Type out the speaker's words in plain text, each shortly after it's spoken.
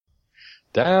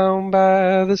Down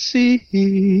by the sea,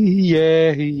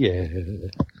 yeah, yeah.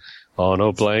 On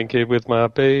a blanket with my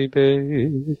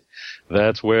baby,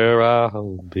 that's where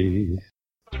I'll be.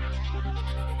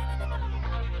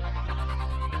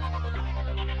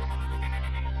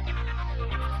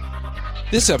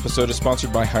 This episode is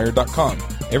sponsored by Hired.com.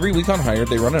 Every week on Hired,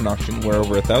 they run an auction where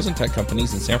over 1,000 tech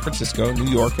companies in San Francisco, New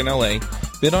York, and LA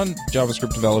bid on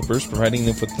JavaScript developers, providing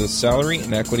them with the salary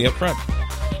and equity up front.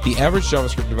 The average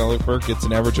JavaScript developer gets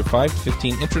an average of 5 to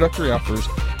 15 introductory offers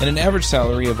and an average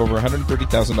salary of over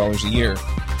 $130,000 a year.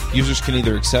 Users can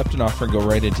either accept an offer and go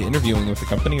right into interviewing with the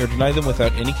company or deny them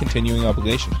without any continuing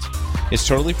obligations. It's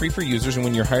totally free for users, and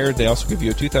when you're hired, they also give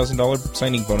you a $2,000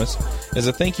 signing bonus as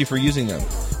a thank you for using them.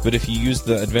 But if you use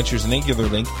the Adventures in Angular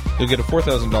link, you'll get a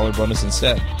 $4,000 bonus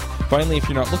instead. Finally, if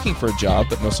you're not looking for a job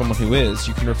but know someone who is,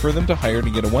 you can refer them to Hired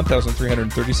and get a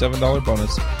 $1,337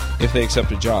 bonus if they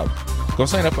accept a job. Go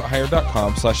sign up at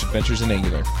Hired.com/Adventures in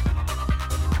Angular.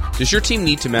 Does your team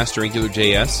need to master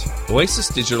AngularJS? Oasis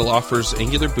Digital offers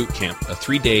Angular Bootcamp, a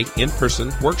 3-day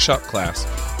in-person workshop class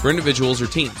for individuals or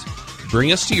teams.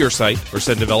 Bring us to your site or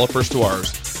send developers to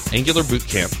ours.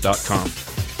 AngularBootcamp.com.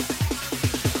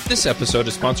 This episode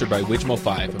is sponsored by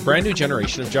Wijmo5, a brand new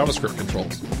generation of JavaScript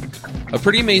controls. A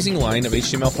pretty amazing line of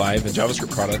HTML5 and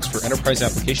JavaScript products for enterprise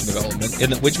application development in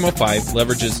that Wijmo 5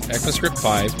 leverages ECMAScript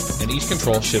 5, and each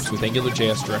control ships with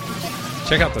AngularJS directives.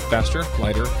 Check out the faster,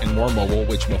 lighter, and more mobile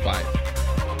Wijmo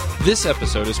 5. This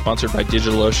episode is sponsored by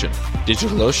DigitalOcean.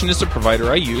 DigitalOcean is the provider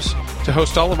I use to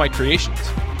host all of my creations.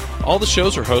 All the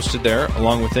shows are hosted there,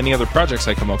 along with any other projects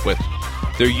I come up with.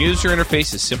 Their user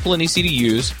interface is simple and easy to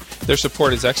use, their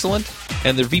support is excellent,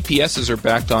 and their VPSs are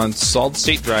backed on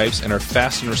solid-state drives and are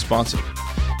fast and responsive.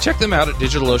 Check them out at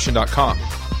DigitalOcean.com.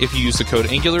 If you use the code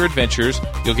AngularAdventures,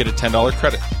 you'll get a $10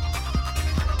 credit.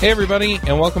 Hey everybody,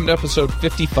 and welcome to episode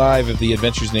 55 of the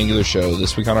Adventures in Angular show.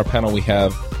 This week on our panel we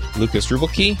have Lucas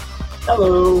Rubelkey.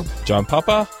 Hello. John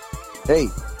Papa. Hey.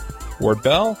 Ward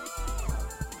Bell.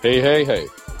 Hey, hey, hey.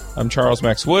 I'm Charles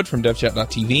Max Wood from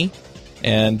DevChat.tv,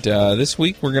 and this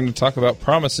week we're going to talk about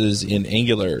promises in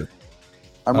Angular.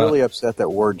 I'm really upset that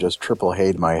Ward just triple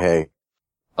hayed my hay.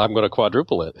 I'm going to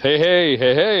quadruple it. Hey, hey,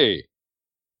 hey,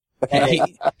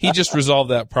 hey. He just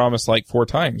resolved that promise like 4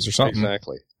 times or something.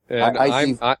 Exactly.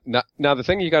 And now the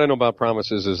thing you got to know about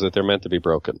promises is that they're meant to be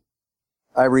broken.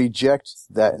 I reject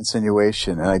that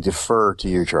insinuation, and I defer to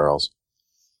you, Charles.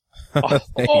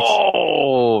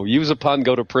 Use a pun,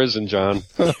 go to prison, John.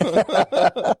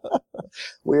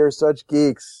 We are such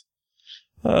geeks.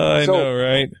 I know,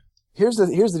 right? Here's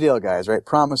the deal, guys, right?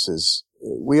 Promises.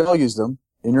 We all use them.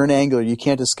 And you're in Angular, you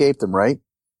can't escape them, right?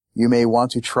 You may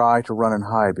want to try to run and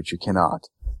hide, but you cannot.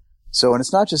 So, and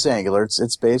it's not just Angular,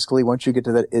 it's basically once you get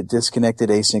to that disconnected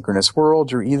asynchronous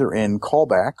world, you're either in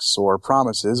callbacks or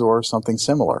promises or something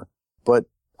similar. But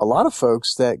a lot of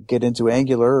folks that get into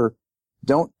Angular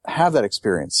don't have that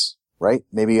experience, right?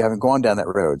 Maybe you haven't gone down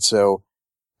that road. So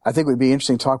I think it would be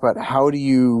interesting to talk about how do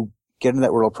you get into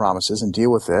that world of promises and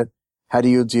deal with it? How do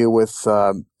you deal with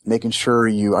making sure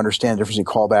you understand the difference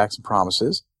between callbacks and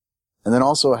promises? And then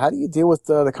also, how do you deal with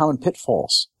the common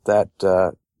pitfalls that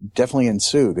definitely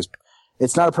ensue? Because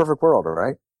it's not a perfect world,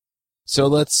 right? So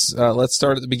let's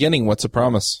start at the beginning. What's a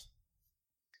promise?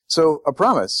 So a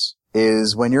promise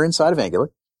is when you're inside of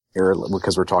Angular,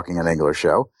 because we're talking an Angular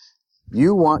show,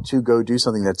 you want to go do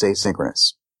something that's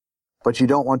asynchronous, but you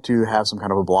don't want to have some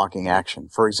kind of a blocking action.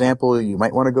 For example, you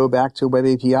might want to go back to a web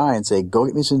API and say, go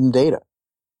get me some data.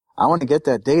 I want to get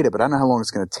that data, but I don't know how long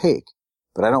it's going to take.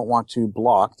 But I don't want to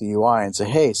block the UI and say,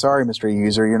 hey, sorry, Mr.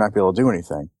 User, you're not going to be able to do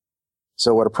anything.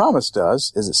 So what a promise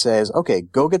does is it says, okay,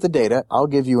 go get the data. I'll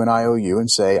give you an IOU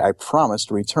and say, I promise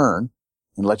to return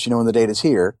and let you know when the data's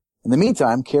here. In the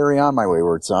meantime, carry on, my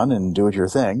wayward son, and do it your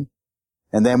thing.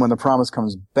 And then when the promise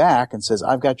comes back and says,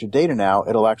 I've got your data now,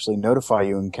 it'll actually notify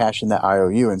you and cash in that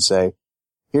IOU and say,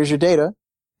 here's your data.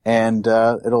 And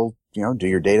it'll, do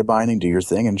your data binding, do your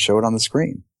thing, and show it on the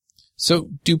screen. So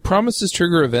do promises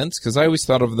trigger events? Because I always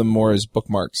thought of them more as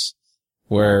bookmarks,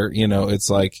 where, it's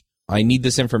like, I need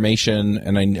this information,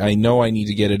 and I know I need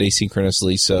to get it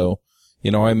asynchronously, so,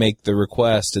 I make the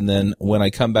request, and then when I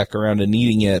come back around to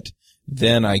needing it,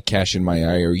 then I cash in my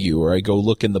IOU, or I go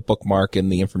look in the bookmark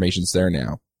and the information's there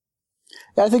now.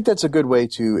 Yeah, I think that's a good way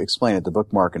to explain it, the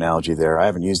bookmark analogy there. I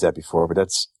haven't used that before, but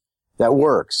that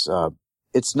works.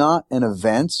 It's not an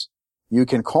event. You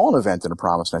can call an event in a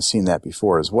promise, and I've seen that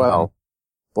before as well,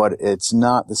 but it's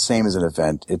not the same as an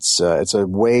event. It's a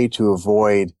way to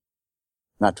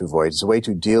it's a way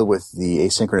to deal with the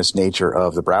asynchronous nature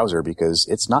of the browser because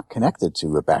it's not connected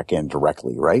to a backend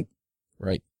directly, right?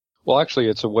 Right. Well, actually,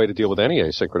 it's a way to deal with any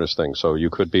asynchronous thing. So you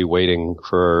could be waiting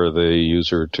for the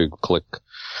user to click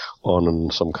on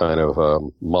some kind of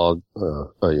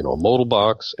modal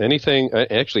box. Anything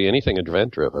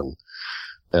event-driven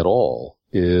at all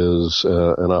is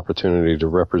an opportunity to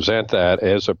represent that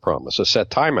as a promise. A set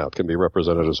timeout can be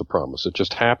represented as a promise. It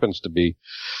just happens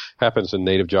in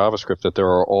native JavaScript that there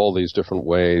are all these different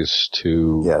ways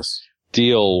to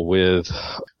deal with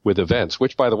events,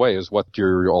 which, by the way, is what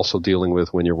you're also dealing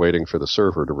with when you're waiting for the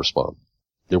server to respond.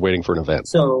 You're waiting for an event.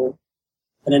 So,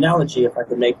 an analogy, if I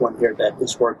could make one here that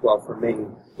has worked well for me,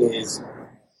 is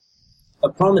a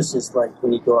promise is like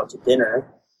when you go out to dinner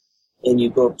and you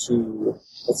go to,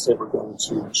 let's say we're going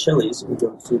to Chili's, and you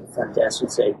go to the front desk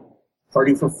and say,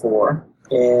 party for 4,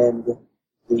 and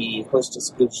the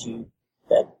hostess gives you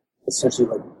that essentially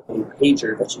like a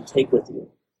pager that you take with you.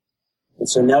 And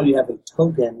so now you have a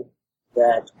token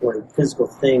that, or a physical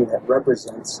thing that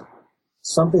represents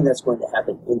something that's going to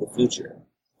happen in the future.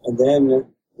 And then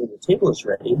when the table is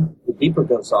ready, the beeper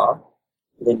goes off,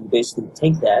 and then you basically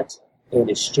take that and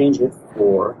exchange it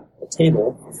for a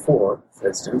table for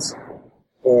instance.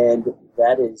 And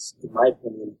that is, in my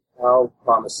opinion, how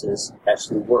promises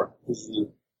actually work. Because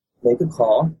you make a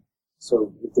call,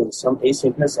 so you're doing some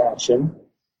asynchronous action,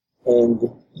 and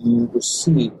you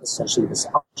receive essentially this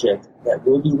object that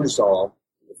will be resolved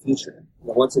in the future.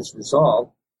 Now, once it's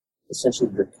resolved, essentially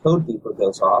your code beeper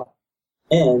goes off,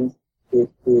 and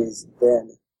it is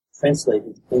then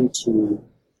translated into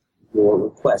your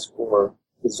request or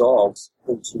resolves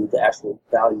into the actual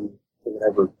value for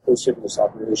whatever asynchronous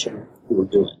operation you were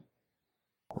doing.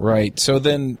 Right. So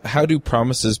then how do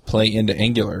promises play into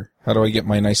Angular? How do I get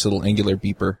my nice little Angular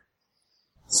beeper?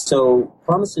 So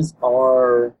promises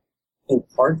are in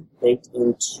part baked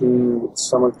into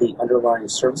some of the underlying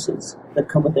services that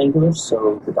come with Angular.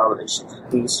 So the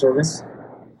 $HTTP service,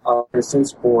 for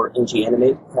instance, or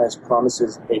ng-animate has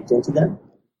promises baked into them.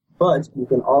 But you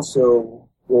can also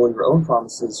roll your own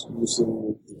promises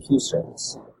using the Q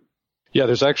service. Yeah,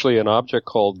 there's actually an object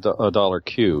called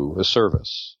 $Q, a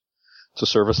service. It's a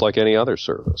service like any other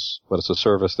service, but it's a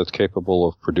service that's capable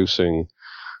of producing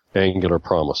Angular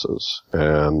promises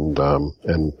and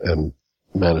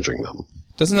managing them.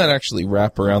 Doesn't that actually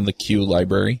wrap around the Q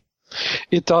library?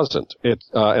 It doesn't. And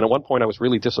at one point I was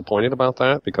really disappointed about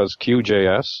that because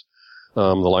Qjs, the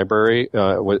library,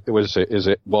 was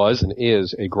and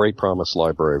is a great promise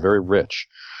library, very rich.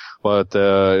 But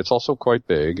it's also quite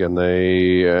big, and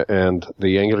the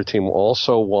Angular team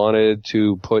also wanted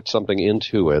to put something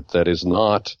into it that is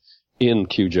not in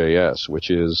Qjs,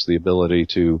 which is the ability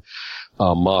to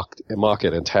mock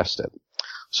it and test it.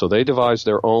 So they devised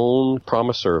their own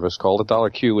promise service called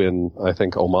 $Q in, I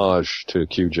think, homage to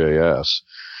Qjs,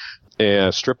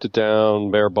 and stripped it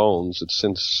down bare bones. It's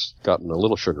since gotten a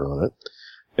little sugar on it.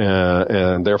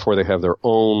 And therefore they have their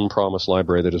own promise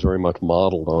library that is very much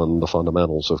modeled on the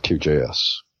fundamentals of Qjs.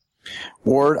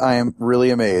 Ward, I am really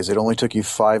amazed. It only took you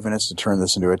 5 minutes to turn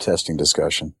this into a testing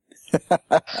discussion.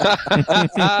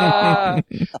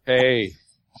 Hey.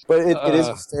 But it is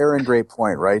a fair and great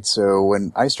point, right? So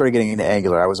when I started getting into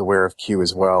Angular, I was aware of Q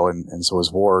as well, and so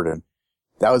was Ward, and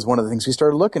that was one of the things we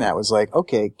started looking at, was like,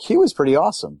 okay, Q is pretty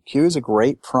awesome. Q is a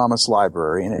great promise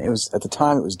library, and it was, at the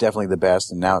time, it was definitely the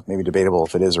best, and now it may be debatable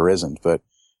if it is or isn't, but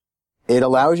it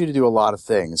allows you to do a lot of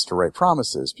things to write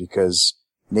promises, because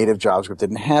native JavaScript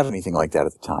didn't have anything like that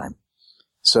at the time.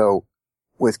 So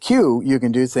with Q, you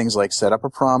can do things like set up a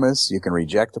promise, you can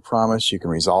reject the promise, you can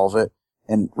resolve it,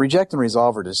 and reject and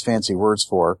resolve are just fancy words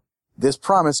for, this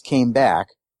promise came back,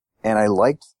 and I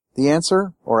liked the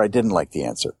answer, or I didn't like the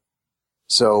answer.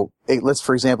 So let's,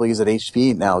 for example, use that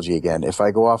HTTP analogy again. If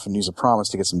I go off and use a promise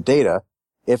to get some data,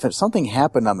 if something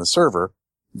happened on the server,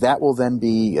 that will then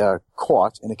be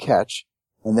caught in a catch,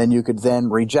 and then you could then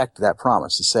reject that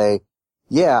promise to say,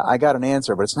 yeah, I got an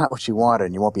answer, but it's not what you wanted,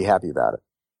 and you won't be happy about it.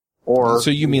 Or so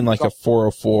you mean like a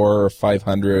 404 or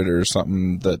 500 or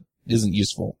something that isn't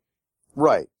useful?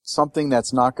 Right. Something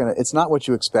that's not it's not what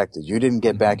you expected. You didn't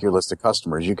get back your list of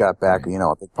customers. You got back,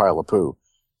 a big pile of poo.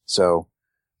 So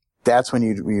that's when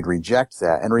you'd reject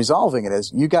that. And resolving it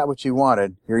is, you got what you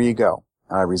wanted, here you go.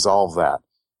 And I resolve that,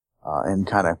 and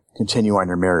kind of continue on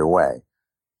your merry way.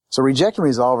 So reject and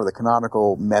resolve are the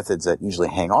canonical methods that usually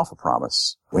hang off a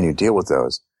promise when you deal with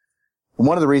those. And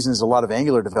one of the reasons a lot of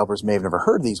Angular developers may have never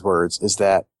heard these words is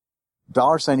that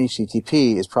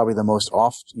 $HTTP is probably the most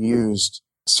oft used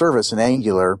service in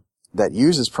Angular that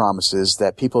uses promises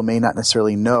that people may not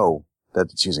necessarily know that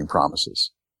it's using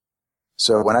promises.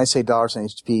 So when I say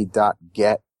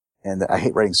 $HTTP.get, and I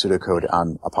hate writing pseudocode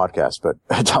on a podcast, but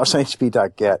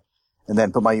 $HTTP.get, and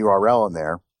then put my URL in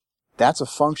there, that's a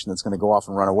function that's going to go off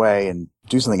and run away and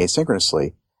do something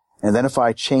asynchronously. And then if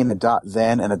I chain a dot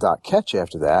then and a dot catch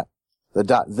after that, the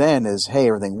dot then is, hey,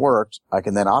 everything worked. I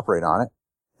can then operate on it.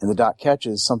 And the dot catch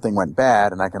is something went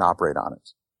bad and I can operate on it.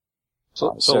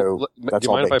 So that's do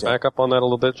you mind if I back up on that a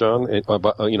little bit, John?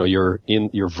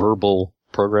 Your verbal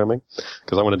programming,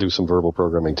 because I want to do some verbal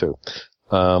programming too.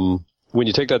 When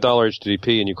you take that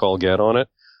 $HTTP and you call get on it,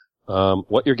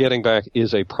 what you're getting back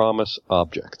is a promise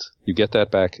object. You get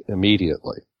that back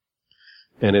immediately.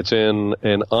 And it's in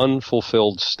an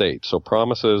unfulfilled state. So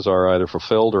promises are either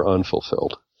fulfilled or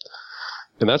unfulfilled.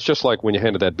 And that's just like when you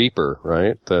handed that beeper,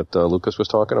 right, that Lucas was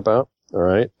talking about, all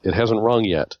right? It hasn't rung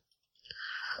yet.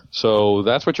 So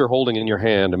that's what you're holding in your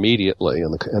hand immediately,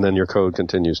 and then your code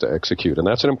continues to execute. And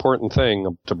that's an important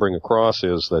thing to bring across,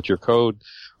 is that your code,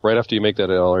 right after you make that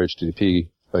HTTP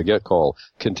GET call,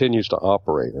 continues to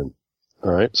operate. And,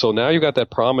 all right? So now you've got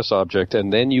that promise object,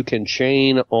 and then you can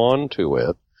chain onto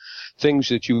it things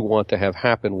that you want to have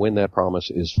happen when that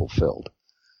promise is fulfilled.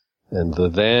 And the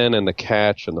then and the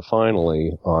catch and the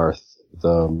finally are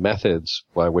the methods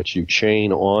by which you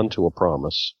chain onto a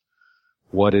promise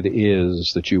what it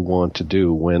is that you want to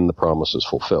do when the promise is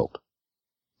fulfilled.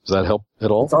 Does that help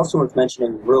at all? It's also worth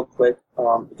mentioning real quick,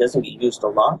 it doesn't get used a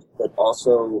lot, but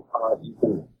also you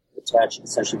can attach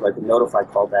essentially like a notify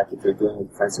callback if you're doing,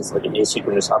 for instance, like an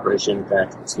asynchronous operation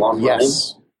that is long running.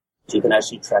 Yes. So you can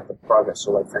actually track the progress.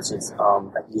 So like, for instance,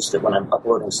 I've used it when I'm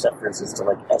uploading stuff, for instance, to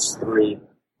like S3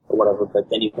 or whatever, but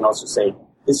then you can also say,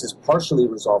 this is partially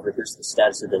resolved, or here's the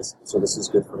status of this. So this is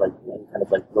good for like any kind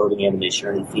of like loading animation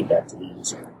or any feedback to the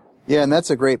user. Yeah, and that's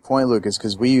a great point, Lucas,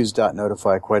 because we use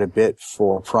 .notify quite a bit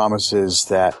for promises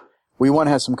that we want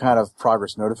to have some kind of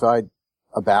progress notified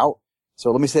about.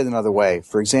 So let me say it another way.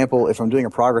 For example, if I'm doing a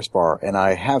progress bar and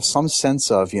I have some sense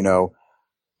of,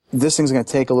 this thing's going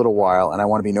to take a little while and I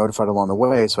want to be notified along the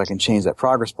way so I can change that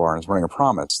progress bar and it's running a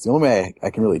promise. The only way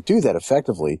I can really do that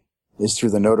effectively is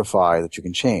through the notify that you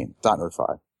can chain,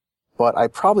 .notify. But I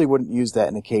probably wouldn't use that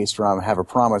in a case where I have a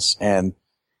promise and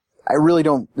I really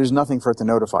there's nothing for it to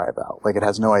notify about. Like, it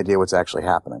has no idea what's actually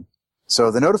happening. So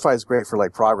the notify is great for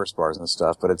like progress bars and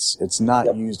stuff, but it's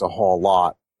not used a whole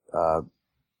lot.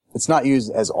 It's not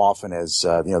used as often as,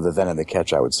 the then and the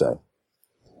catch, I would say.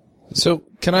 So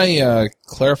can I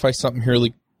clarify something here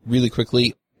really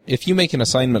quickly? If you make an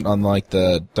assignment on like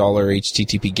the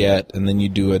 $HTTP GET and then you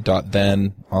do a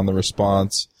 .then on the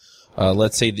response,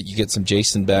 let's say that you get some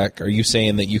JSON back, are you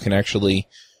saying that you can actually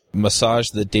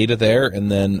massage the data there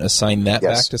and then assign that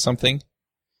back to something?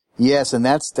 Yes, and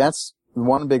that's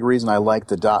one big reason I like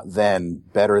the .then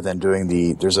better than doing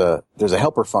there's a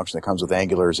helper function that comes with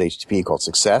Angular's HTTP called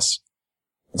success.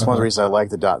 It's one of the reasons I like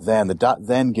the .then. The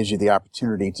 .then gives you the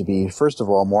opportunity to be, first of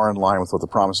all, more in line with what the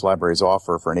promise libraries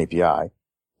offer for an API,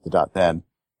 the .then.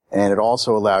 And it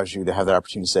also allows you to have the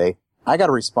opportunity to say, I got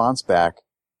a response back.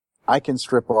 I can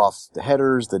strip off the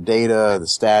headers, the data, the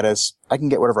status. I can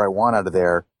get whatever I want out of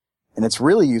there. And it's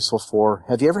really useful for,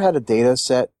 have you ever had a data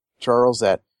set, Charles,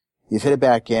 that you've hit it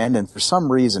back in and for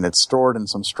some reason it's stored in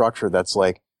some structure that's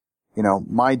like,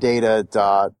 my data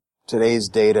dot, today's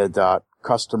data dot,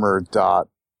 customer dot,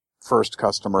 first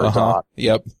customer dot.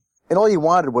 Yep. And all you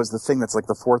wanted was the thing that's like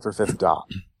the fourth or fifth dot.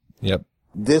 Yep.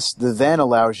 The then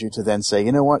allows you to then say,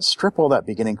 you know what, strip all that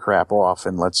beginning crap off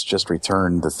and let's just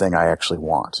return the thing I actually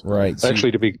want. Right. So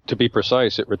actually, to be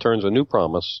precise, it returns a new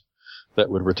promise that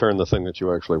would return the thing that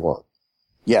you actually want.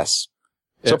 Yes.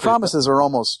 So promises are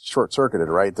almost short-circuited,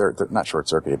 right? They're not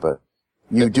short-circuited, but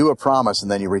you do a promise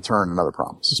and then you return another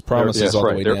promise. This promise is all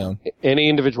the way down. Any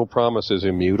individual promise is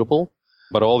immutable,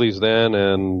 but all these then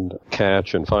and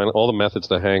catch and final, all the methods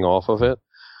that hang off of it,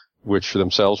 which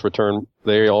themselves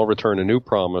they all return a new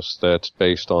promise that's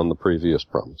based on the previous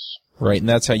promise. Right, and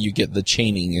that's how you get the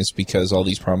chaining, is because all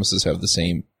these promises have the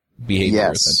same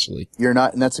behavior, essentially. You're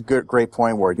not, and that's a great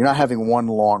point, Ward. You're not having one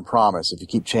long promise. If you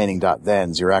keep chaining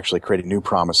 .thens, you're actually creating new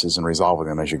promises and resolving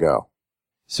them as you go.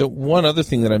 So one other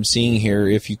thing that I'm seeing here,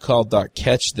 if you call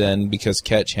 .catch then, because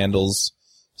catch handles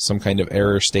some kind of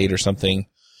error state or something,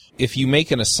 if you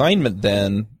make an assignment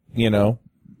then,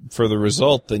 for the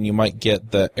result, then you might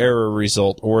get the error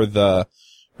result or the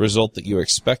result that you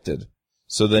expected.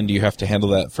 So then do you have to handle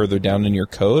that further down in your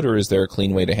code, or is there a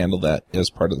clean way to handle that as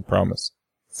part of the promise?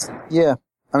 Yeah.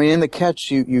 I mean, in the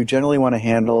catch, you generally want to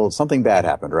handle something bad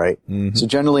happened, right? Mm-hmm. So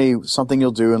generally, something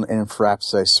you'll do in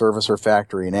perhaps a service or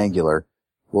factory in Angular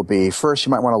will be, first,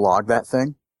 you might want to log that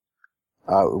thing,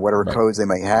 whatever codes they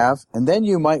might have, and then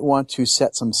you might want to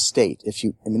set some state.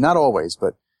 Not always,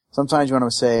 but sometimes you want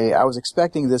to say, I was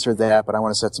expecting this or that, but I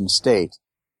want to set some state.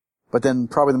 But then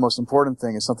probably the most important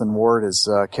thing is something Ward has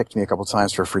kicked me a couple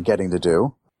times for forgetting to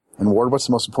do. And Ward, what's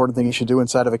the most important thing you should do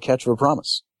inside of a catch of a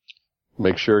promise?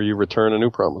 Make sure you return a new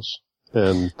promise.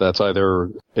 And that's either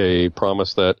a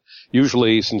promise that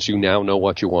usually, since you now know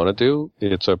what you want to do,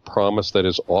 it's a promise that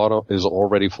is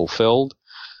already fulfilled.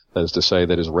 That is to say,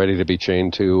 that is ready to be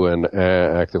chained to and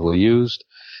actively used.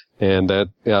 And that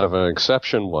out of an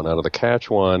exception one, out of the catch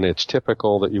one, it's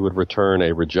typical that you would return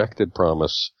a rejected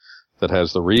promise that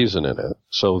has the reason in it,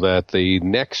 so that the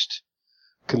next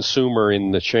consumer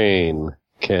in the chain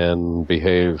can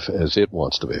behave as it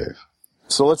wants to behave.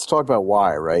 So let's talk about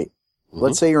why, right? Mm-hmm.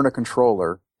 Let's say you're in a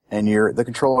controller, and the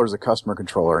controller is a customer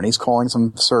controller, and he's calling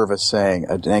some service saying,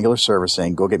 an Angular service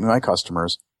saying, go get me my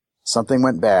customers. Something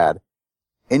went bad.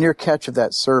 In your catch of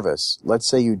that service, let's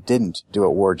say you didn't do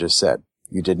what Ward just said.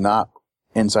 You did not,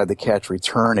 inside the catch,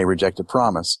 return a rejected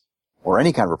promise, or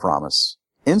any kind of a promise.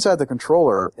 Inside the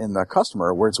controller in the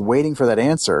customer, where it's waiting for that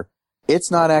answer,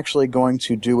 it's not actually going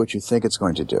to do what you think it's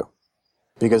going to do.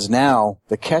 Because now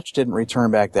the catch didn't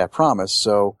return back that promise,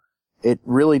 so it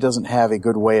really doesn't have a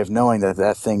good way of knowing that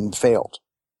that thing failed.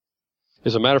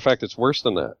 As a matter of fact, it's worse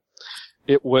than that.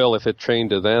 It will, if it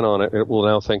trained a then on it, it will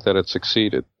now think that it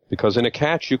succeeded. Because in a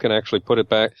catch, you can actually put it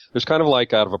back. There's kind of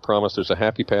like out of a promise, there's a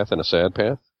happy path and a sad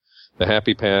path. The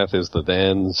happy path is the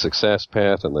then success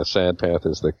path, and the sad path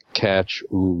is the catch,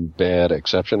 bad,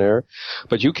 exception error.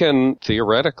 But you can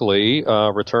theoretically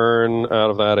return out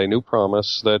of that a new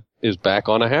promise that is back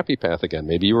on a happy path again.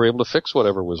 Maybe you were able to fix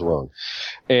whatever was wrong.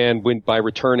 And by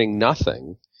returning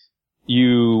nothing,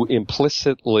 you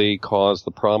implicitly cause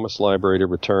the promise library to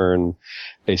return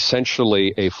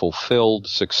essentially a fulfilled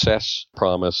success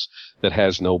promise that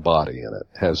has no body in it,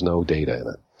 has no data in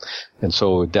it. And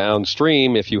so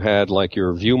downstream, if you had like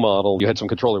your view model, you had some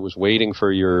controller was waiting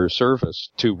for your service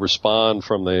to respond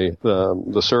from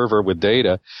the server with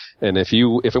data, and if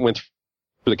it went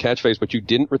through the catch phase but you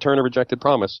didn't return a rejected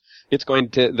promise, it's going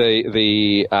to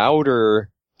the outer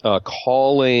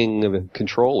calling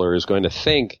controller is going to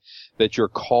think that your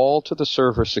call to the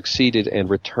server succeeded and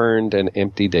returned an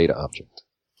empty data object,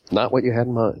 not what you had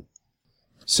in mind.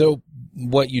 So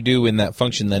what you do in that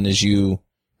function then is you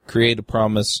create a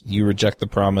promise, you reject the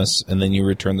promise, and then you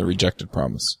return the rejected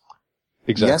promise.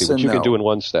 Exactly, yes, which you no. can do in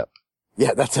one step.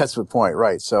 Yeah, that's the point,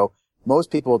 right. So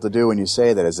most people, what to do when you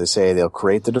say that is they say they'll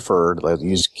create the deferred, they'll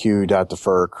use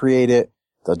q.defer, create it,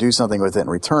 they'll do something with it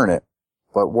and return it.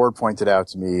 But Ward pointed out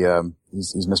to me,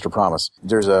 he's Mr. Promise.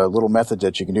 There's a little method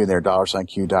that you can do in there,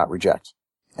 $q.reject.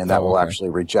 And that will actually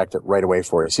reject it right away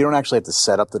for you. So you don't actually have to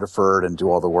set up the deferred and do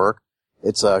all the work.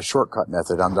 It's a shortcut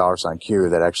method on $q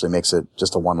that actually makes it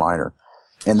just a one-liner.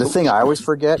 And the thing I always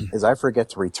forget is I forget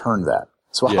to return that.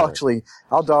 So I'll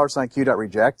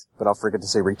 $q.reject, but I'll forget to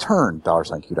say return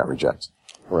 $q.reject.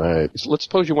 Right. So let's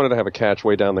suppose you wanted to have a catch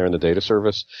way down there in the data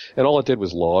service, and all it did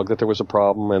was log that there was a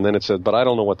problem, and then it said, but I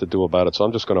don't know what to do about it, so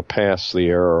I'm just going to pass the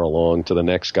error along to the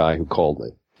next guy who called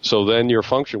me. So then your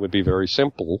function would be very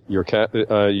simple. You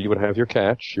would have your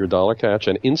catch, your $catch,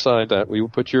 and inside that we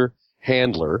would put your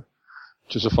handler,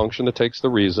 which is a function that takes the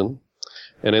reason.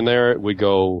 And in there we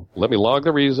go, let me log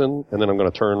the reason, and then I'm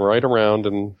going to turn right around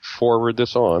and forward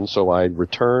this on. So I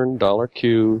return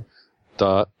 $q.reject,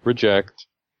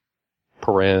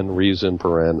 reason,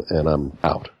 and I'm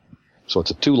out. So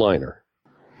it's a two-liner.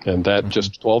 And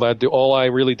that all I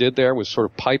really did there was sort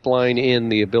of pipeline in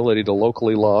the ability to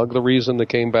locally log the reason that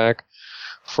came back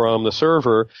from the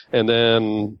server, and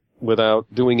then without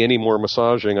doing any more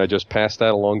massaging, I just passed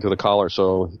that along to the caller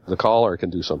so the caller can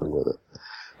do something with it.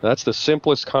 That's the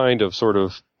simplest kind of sort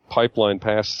of pipeline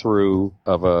pass-through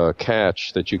of a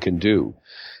catch that you can do.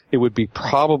 It would be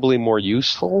probably more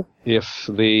useful if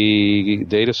the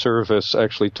data service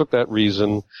actually took that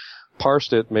reason,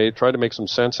 parsed it, tried to make some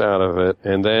sense out of it,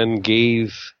 and then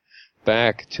gave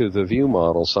back to the view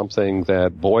model something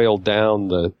that boiled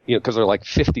down because there are like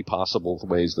 50 possible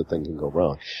ways that things can go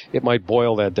wrong. It might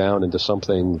boil that down into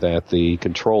something that the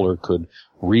controller could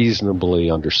reasonably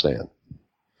understand.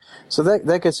 So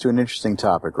that gets to an interesting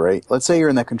topic, right? Let's say you're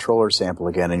in that controller sample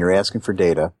again and you're asking for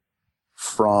data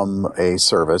from a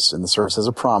service, and the service has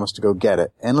a promise to go get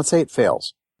it, and let's say it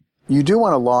fails. You do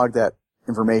want to log that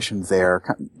information there,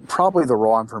 probably the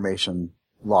raw information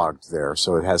logged there,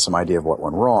 so it has some idea of what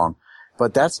went wrong,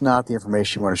 but that's not the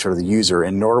information you want to show to the user,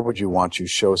 and nor would you want to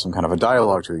show some kind of a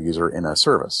dialogue to the user in a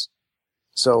service.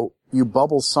 So you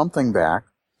bubble something back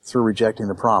through rejecting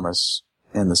the promise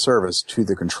in the service to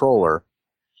the controller,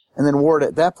 and then Ward,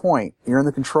 at that point, you're in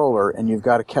the controller and you've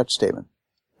got a catch statement.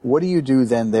 What do you do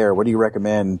then there? What do you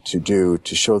recommend to do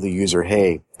to show the user,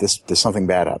 hey, this something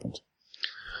bad happened?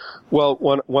 Well,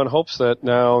 one hopes that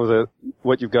now that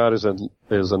what you've got is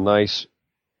a nice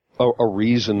a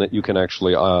reason that you can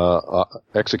actually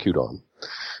execute on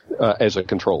as a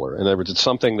controller. In other words, it's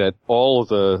something that all of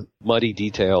the muddy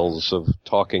details of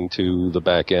talking to the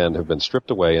back end have been stripped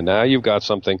away, and now you've got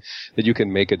something that you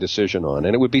can make a decision on.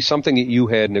 And it would be something that you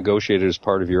had negotiated as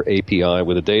part of your API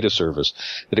with a data service,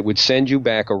 that it would send you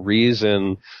back a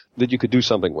reason that you could do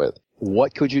something with.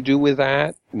 What could you do with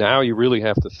that? Now you really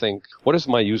have to think, what is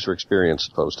my user experience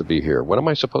supposed to be here? What am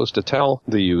I supposed to tell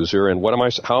the user, and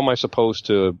how am I supposed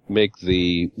to make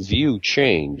the view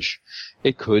change?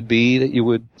 It could be that you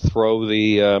would throw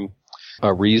the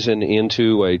a reason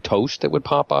into a toast that would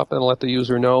pop up and let the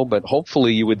user know, but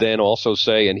hopefully you would then also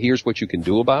say, and here's what you can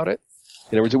do about it.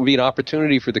 In other words, it would be an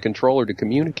opportunity for the controller to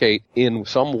communicate in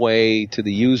some way to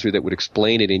the user that would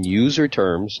explain it in user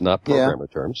terms, not programmer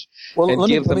terms. Well, and let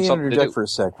give them me something interject to do. for a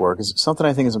sec, War, because something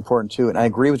I think is important too, and I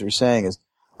agree with what you're saying, is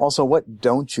also what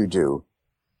don't you do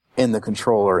in the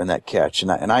controller in that catch?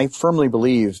 And I firmly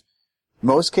believe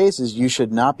most cases you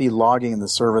should not be logging in the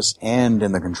service and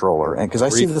in the controller, and because I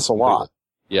see this a lot.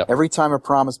 Yep. Every time a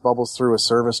promise bubbles through a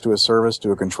service to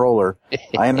a controller,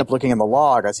 I end up looking in the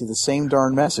log. I see the same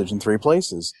darn message in 3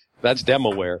 places. That's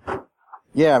demoware.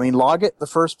 Yeah, I mean, log it the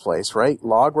first place, right?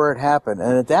 Log where it happened.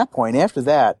 And at that point, after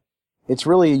that, it's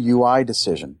really a UI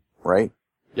decision, right?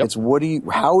 Yep. It's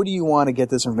how do you want to get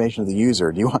this information to the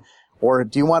user? Do you want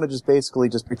to just basically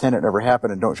just pretend it never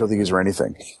happened and don't show the user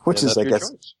anything? Which is, I guess,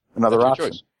 another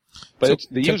option. But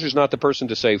the user's not the person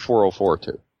to say 404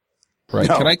 to. Right.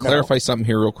 No, Can I clarify something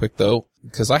here real quick, though?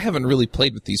 Because I haven't really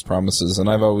played with these promises, and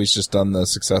I've always just done the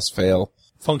success-fail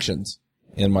functions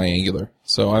in my Angular.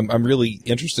 So I'm really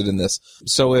interested in this.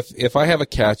 So if I have a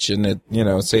catch and it,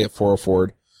 say at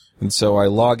 404, and so I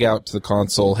log out to the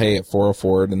console, hey, at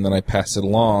 404, and then I pass it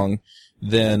along,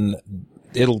 then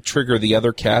it'll trigger the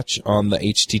other catch on the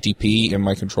HTTP in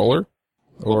my controller?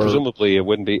 Well, presumably it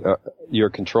wouldn't be, your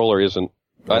controller isn't,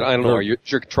 I don't know, did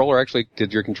your controller actually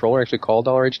call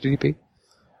 $HTTP?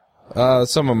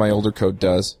 Some of my older code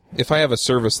does. If I have a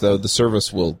service, though, the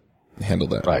service will handle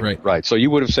that. Right. So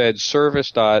you would have said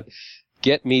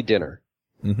service.getMeDinner.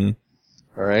 Mm-hmm.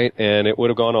 All right. And it would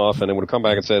have gone off and it would have come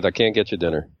back and said, I can't get you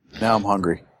dinner. Now I'm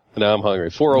hungry.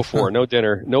 404, no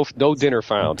dinner, no dinner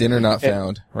found. Dinner not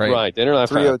found. Right. Right. Dinner not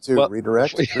 302, found.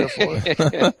 redirect.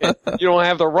 304. You don't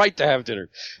have the right to have dinner.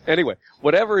 Anyway,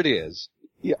 whatever it is,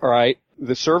 all right,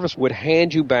 the service would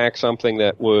hand you back something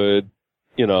that would,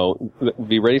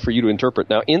 be ready for you to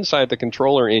interpret. Now, inside the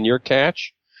controller in your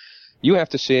catch, you have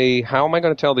to say, how am I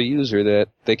going to tell the user that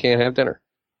they can't have dinner?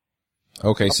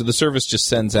 Okay, so the service just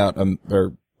sends out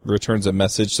or returns a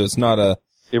message, so it's not a...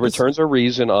 It returns a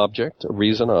reason object.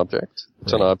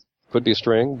 It's Right. could be a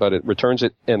string, but it returns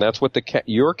it, and that's what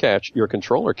your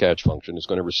controller catch function is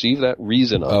going to receive that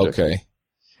reason object. Okay.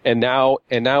 And now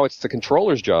it's the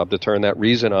controller's job to turn that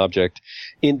reason object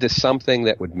into something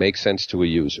that would make sense to a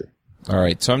user. All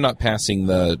right, so I'm not passing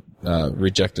the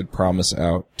rejected promise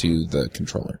out to the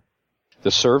controller.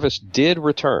 The service did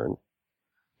return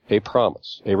a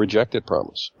promise, a rejected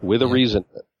promise, with a reason.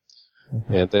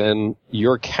 Mm-hmm. And then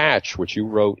your catch, which you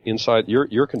wrote inside,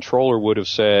 your controller would have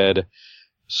said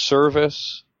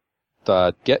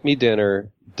service.getMeDinner.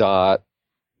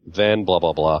 Then blah,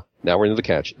 blah, blah. Now we're into the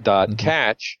catch.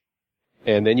 Catch.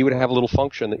 And then you would have a little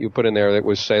function that you put in there that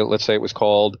was let's say it was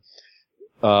called,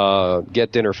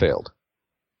 get dinner failed.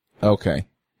 Okay.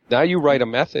 Now you write a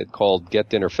method called get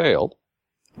dinner failed,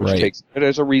 which takes it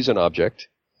as a reason object,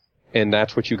 and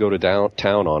that's what you go to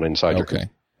downtown on inside your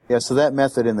controller. Yeah, so that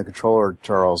method in the controller,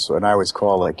 Charles, and I always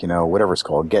call whatever it's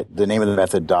called, get the name of the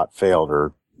method dot failed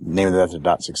or name of the method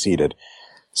dot succeeded.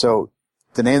 So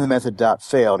the name of the method dot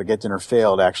failed, or get dinner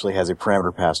failed, actually has a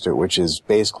parameter passed to it, which is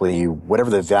basically whatever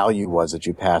the value was that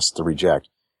you passed to reject.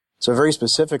 So very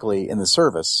specifically in the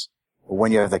service,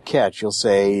 when you have the catch, you'll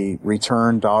say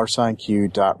return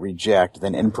 $Q.reject,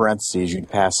 then in parentheses you'd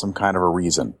pass some kind of a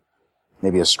reason.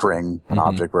 Maybe a string, an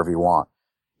object, wherever you want.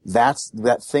 That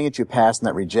thing that you pass in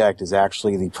that reject is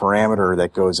actually the parameter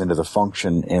that goes into the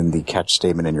function in the catch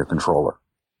statement in your controller.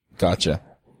 Gotcha.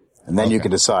 And then you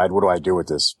can decide, what do I do with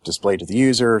this? Display to the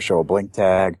user, show a blink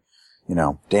tag,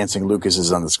 dancing Lucas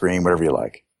is on the screen, whatever you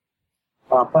like.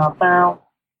 Bow, bow, bow.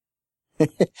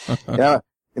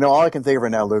 All I can think of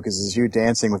right now, Lucas, is you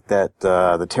dancing with that,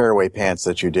 the tearaway pants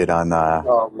that you did on,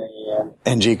 Oh, man.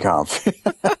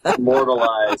 NGConf.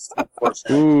 Immortalized,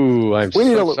 unfortunately. Ooh, I'm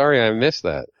so sorry I missed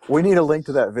that. We need a link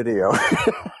to that video.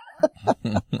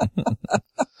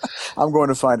 I'm going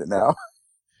to find it now.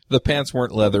 The pants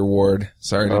weren't leather, Ward.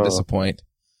 Sorry to disappoint.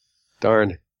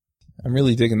 Darn. I'm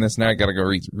really digging this now. I gotta go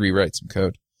rewrite some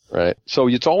code. Right. So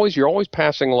you're always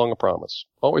passing along a promise.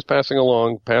 Always passing it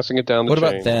down the chain. What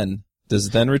about then? Does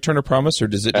it then return a promise, or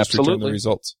does it just return the Absolutely.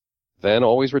 results? Then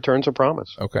always returns a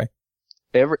promise. Okay.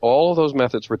 All of those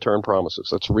methods return promises.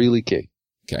 That's really key.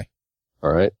 Okay.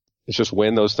 All right. It's just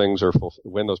when those things are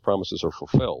when those promises are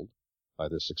fulfilled,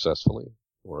 either successfully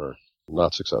or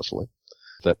not successfully,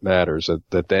 that matters.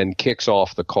 That then kicks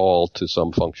off the call to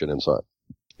some function inside.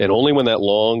 And only when that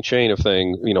long chain of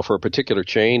thing, for a particular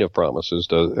chain of promises,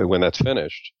 when that's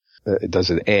finished, does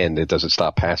it end. It doesn't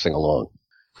stop passing along.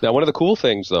 Now, one of the cool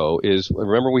things, though, is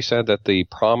remember we said that the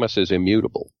promise is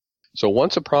immutable. So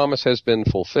once a promise has been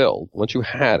fulfilled, once you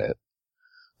had it,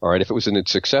 all right, if it was in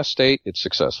its success state, it's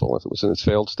successful. If it was in its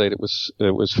failed state, it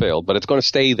was failed. But it's going to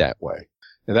stay that way.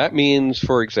 And that means,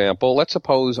 for example, let's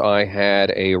suppose I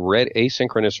had a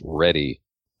asynchronous ready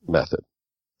method.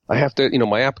 I have to,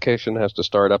 my application has to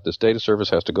start up. This data service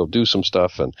has to go do some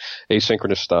stuff and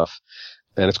asynchronous stuff.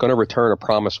 And it's going to return a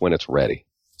promise when it's ready.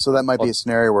 So that might be a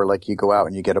scenario where, like, you go out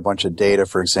and you get a bunch of data,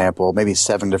 for example, maybe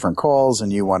 7 different calls,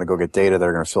 and you want to go get data that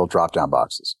are going to fill drop-down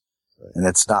boxes. Right. And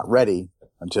it's not ready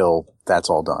until that's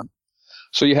all done.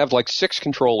 So you have like 6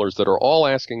 controllers that are all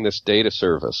asking this data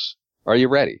service, are you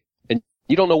ready? And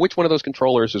you don't know which one of those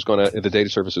controllers the data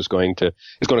service is going to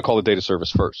call the data service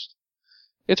first.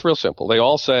 It's real simple. They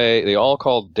all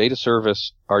call data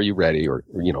service, are you ready? Or,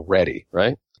 ready,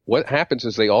 right? What happens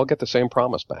is they all get the same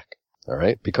promise back. All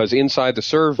right. Because inside the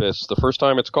service, the first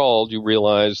time it's called, you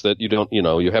realize that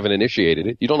you haven't initiated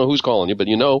it. You don't know who's calling you, but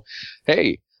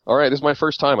hey, all right, this is my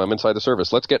first time. I'm inside the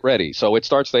service. Let's get ready. So it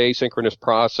starts the asynchronous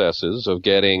processes of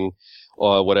getting,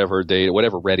 whatever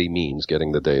ready means,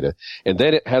 getting the data. And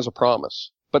then it has a promise.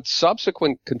 But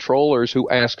subsequent controllers who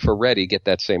ask for ready get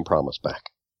that same promise back.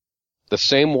 The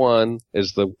same one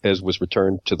as was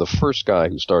returned to the first guy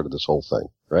who started this whole thing,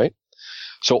 right?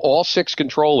 So all 6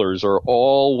 controllers are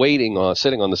all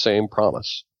sitting on the same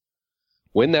promise.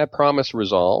 When that promise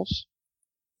resolves,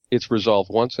 it's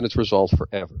resolved once and it's resolved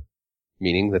forever,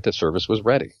 meaning that the service was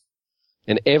ready.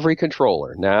 And every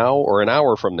controller now or an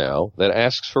hour from now that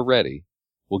asks for ready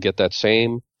will get that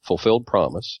same fulfilled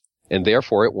promise, and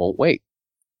therefore it won't wait.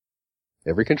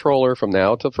 Every controller from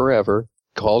now to forever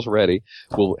calls ready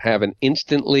will have an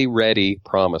instantly ready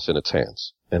promise in its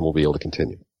hands and will be able to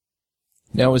continue.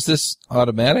 Now, is this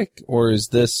automatic, or is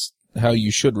this how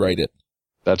you should write it?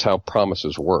 That's how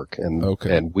promises work, and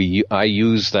okay. And I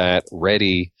use that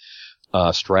ready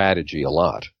strategy a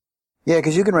lot. Yeah,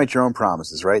 because you can write your own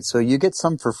promises, right? So you get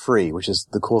some for free, which is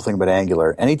the cool thing about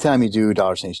Angular. Anytime you do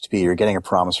 $HTTP, you're getting a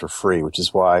promise for free, which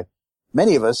is why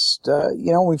many of us,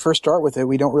 when we first start with it,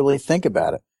 we don't really think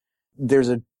about it. There's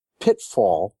a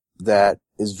pitfall that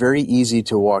is very easy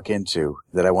to walk into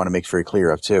that I want to make very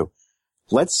clear of too.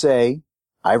 Let's say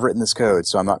I've written this code,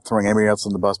 so I'm not throwing anybody else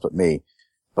on the bus but me.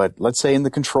 But let's say in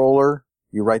the controller,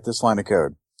 you write this line of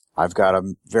code. I've got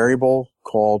a variable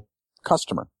called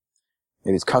customer.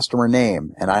 Maybe it's customer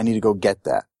name, and I need to go get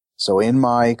that. So in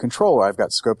my controller, I've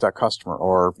got scope.customer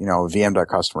or,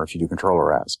 vm.customer if you do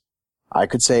controller as. I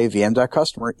could say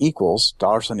vm.customer equals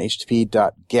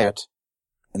 $HTTP.get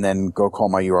and then go call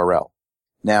my URL.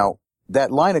 Now,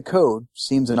 that line of code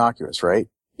seems innocuous, right?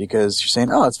 Because you're saying,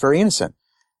 oh, it's very innocent.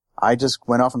 I just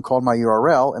went off and called my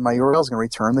URL, and my URL is going to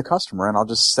return the customer, and I'll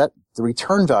just set the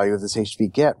return value of this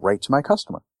HTTP GET right to my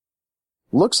customer.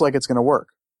 Looks like it's going to work.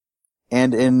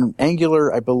 And in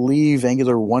Angular, I believe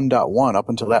Angular 1.1, up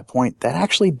until that point, that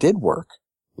actually did work.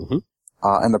 Mm-hmm.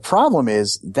 And the problem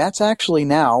is that's actually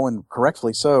now, and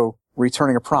correctly so,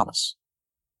 returning a promise.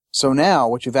 So now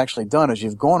what you've actually done is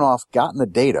you've gone off, gotten the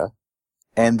data,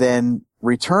 and then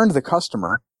returned the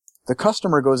customer. The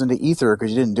customer goes into ether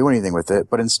because you didn't do anything with it,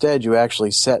 but instead you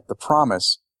actually set the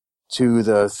promise to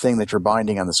the thing that you're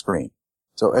binding on the screen.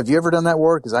 So have you ever done that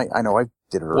work? Because I know I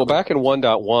did it earlier. Well, back in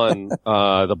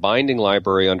 1.1, the binding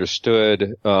library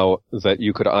understood that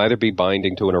you could either be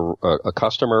binding to a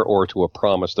customer or to a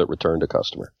promise that returned a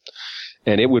customer.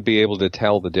 And it would be able to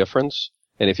tell the difference.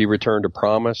 And if you returned a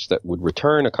promise that would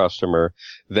return a customer,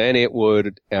 then it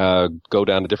would go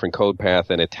down a different code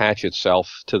path and attach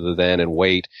itself to the then and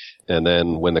wait. And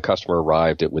then when the customer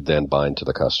arrived, it would then bind to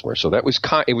the customer. So it was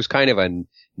kind of a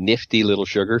nifty little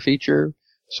sugar feature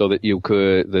so that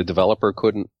the developer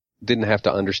didn't have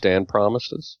to understand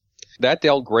promises. That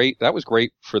was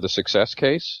great for the success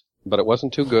case, but it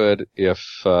wasn't too good if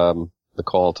the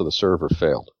call to the server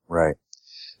failed. Right.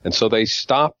 And so they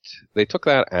took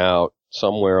that out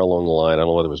somewhere along the line. I don't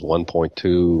know whether it was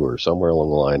 1.2 or somewhere along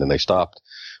the line, and they stopped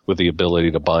with the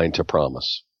ability to bind to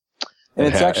promise. And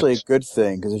it's actually a good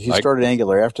thing, because if you started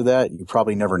Angular after that, you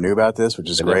probably never knew about this, which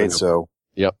is great. So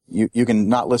yep. You can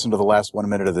not listen to the last 1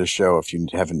 minute of this show if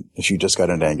you just got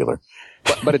into Angular.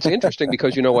 But it's interesting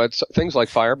because you know what? Things like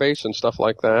Firebase and stuff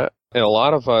like that, And a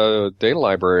lot of data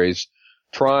libraries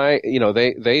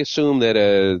they assume that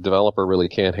a developer really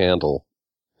can't handle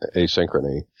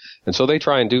asynchrony. And so they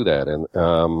try and do that,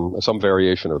 and some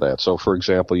variation of that. So, for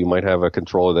example, you might have a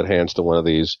controller that hands to one of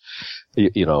these,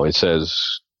 it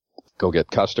says, go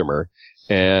get customer,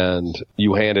 and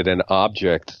you hand it an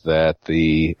object that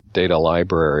the data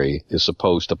library is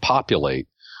supposed to populate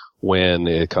when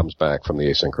it comes back from the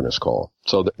asynchronous call.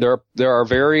 So there are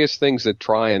various things that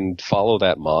try and follow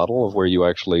that model of where you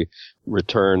actually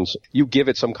you give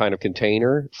it some kind of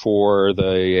container for the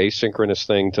asynchronous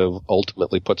thing to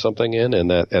ultimately put something in,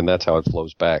 and that's how it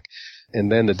flows back.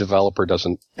 And then the developer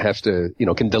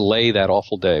can delay that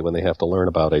awful day when they have to learn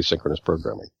about asynchronous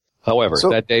programming. However,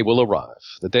 that day will arrive.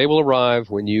 The day will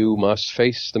arrive when you must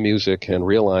face the music and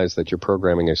realize that you're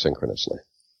programming asynchronously.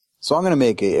 So I'm going to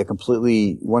make a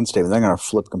completely one statement. Then I'm going to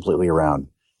flip completely around.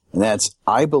 And that's,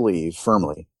 I believe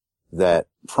firmly that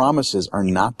promises are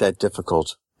not that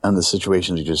difficult in the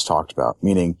situations you just talked about.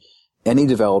 Meaning any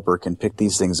developer can pick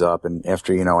these things up and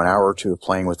after, an hour or two of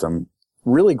playing with them,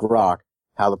 really grok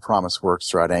how the promise works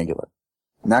throughout Angular.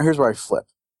 Now here's where I flip.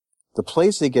 The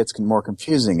place it gets more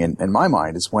confusing in my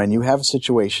mind is when you have a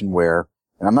situation where,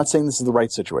 and I'm not saying this is the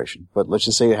right situation, but let's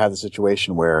just say you have the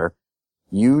situation where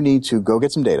you need to go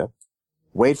get some data,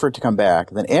 wait for it to come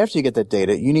back. Then after you get that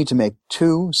data, you need to make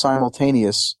 2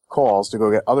 simultaneous calls to go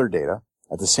get other data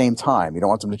at the same time. You don't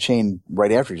want them to chain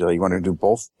right after each other. You want to do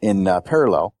both in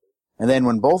parallel. And then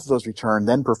when both of those return,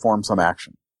 then perform some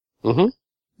action. Mm-hmm.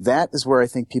 That is where I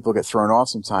think people get thrown off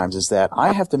sometimes, is that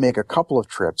I have to make a couple of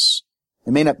trips.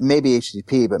 It may be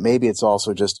HTTP, but maybe it's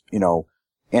also just,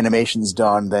 animations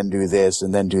done, then do this,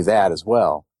 and then do that as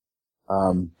well.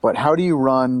 But how do you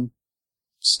run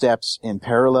steps in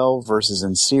parallel versus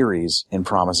in series in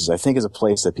promises, I think is a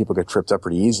place that people get tripped up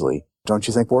pretty easily. Don't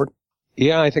you think, Ward?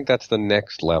 Yeah, I think that's the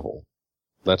next level.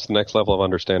 That's the next level of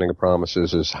understanding of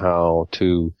promises, is how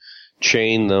to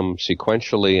chain them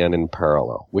sequentially and in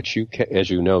parallel, which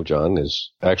as you know, John,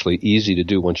 is actually easy to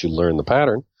do once you learn the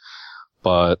pattern,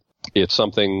 but it's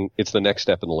the next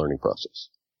step in the learning process.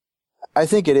 I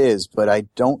think it is, but I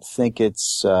don't think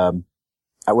it's,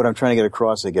 what I'm trying to get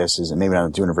across, I guess, is, and maybe I'm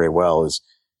not doing it very well, is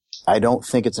I don't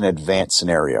think it's an advanced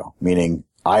scenario, meaning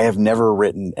I have never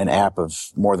written an app of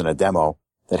more than a demo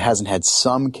that hasn't had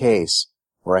some case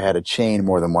where I had to chain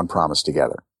more than one promise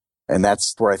together. And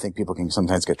that's where I think people can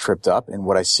sometimes get tripped up. And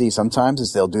what I see sometimes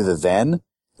is they'll do the then,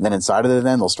 and then inside of the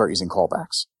then, they'll start using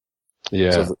callbacks.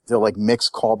 Yeah. So they'll mix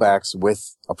callbacks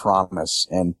with a promise.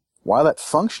 And while that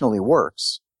functionally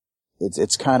works,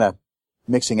 it's kind of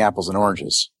mixing apples and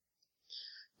oranges.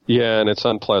 Yeah, and it's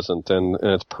unpleasant, and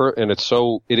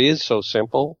it is so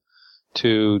simple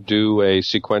to do a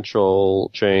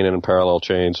sequential chain and parallel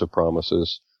chains of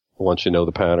promises once you know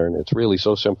the pattern. It's really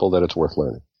so simple that it's worth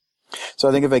learning. So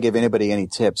I think if I give anybody any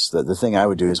tips, the thing I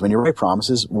would do is when you write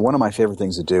promises, one of my favorite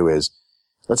things to do is,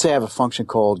 let's say I have a function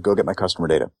called go get my customer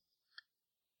data.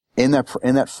 In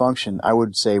that function, I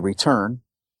would say return,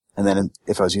 and then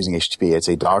if I was using HTTP, I'd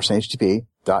say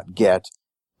 $HTTP.get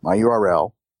my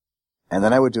URL. And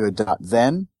then I would do a dot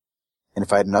then, and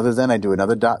if I had another then, I'd do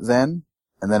another dot then,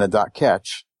 and then a dot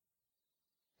catch.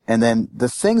 And then the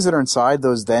things that are inside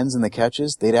those thens and the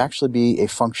catches, they'd actually be a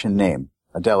function name,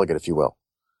 a delegate, if you will.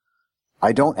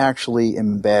 I don't actually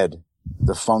embed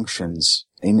the functions.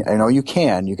 And I know you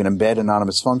can embed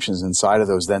anonymous functions inside of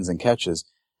those thens and catches,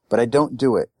 but I don't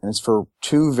do it. And it's for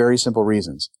 2 very simple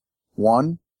reasons.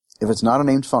 One, if it's not a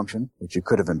named function, which you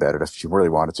could have embedded if you really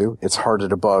wanted to, it's hard to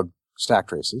debug stack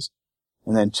traces.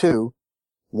 And then 2,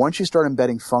 once you start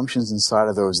embedding functions inside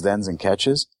of those thens and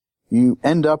catches, you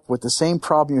end up with the same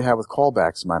problem you have with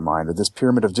callbacks in my mind, of this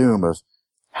pyramid of doom of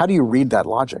how do you read that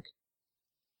logic?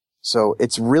 So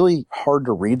it's really hard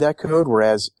to read that code,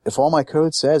 whereas if all my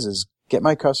code says is get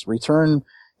my return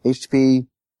HTTP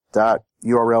dot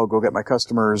URL, go get my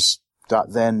customers,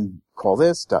 dot then call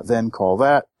this, dot then call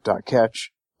that, dot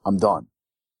catch, I'm done.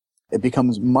 It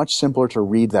becomes much simpler to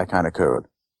read that kind of code.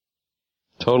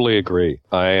 Totally agree.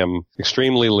 I am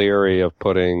extremely leery of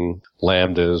putting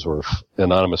lambdas or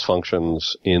anonymous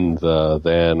functions in the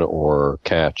then or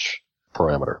catch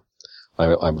parameter.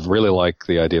 I really like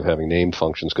the idea of having named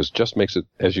functions because it just makes it,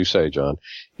 as you say, John,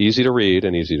 easy to read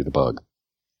and easy to debug.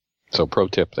 So pro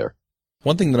tip there.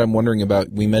 One thing that I'm wondering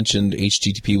about, we mentioned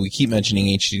HTTP, we keep mentioning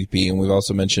HTTP, and we've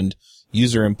also mentioned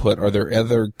user input. Are there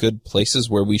other good places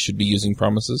where we should be using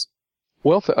promises?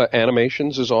 Well,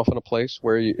 animations is often a place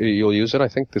where you'll use it. I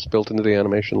think it's built into the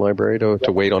animation library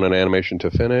to wait on an animation to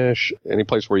finish. Any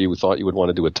place where you thought you would want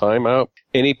to do a timeout.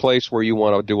 Any place where you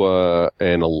want to do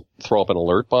throw up an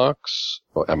alert box.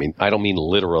 I mean, I don't mean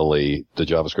literally the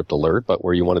JavaScript alert, but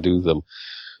where you want to do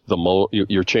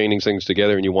you're chaining things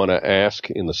together and you want to ask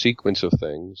in the sequence of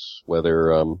things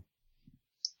whether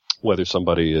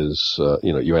somebody is,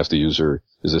 you ask the user,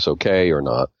 is this okay or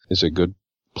not? Is it a good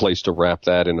place to wrap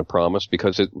that in a promise?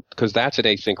 Because that's an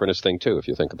asynchronous thing too, if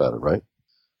you think about it, right?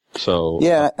 So.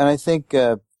 Yeah, and I think,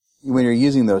 when you're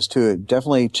using those too,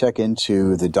 definitely check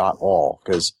into the .all,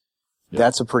 because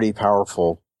that's a pretty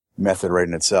powerful method right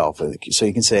in itself. So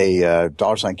you can say,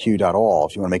 $q.all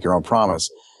if you want to make your own promise.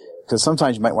 Because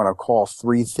sometimes you might want to call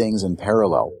 3 things in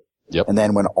parallel. Yep. And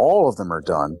then when all of them are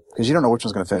done, because you don't know which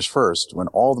one's going to finish first, when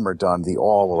all of them are done, the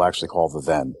all will actually call the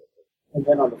then. And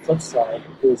then on the flip side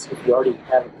is if you already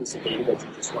have a piece of data that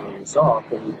you just want to resolve,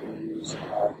 then you can use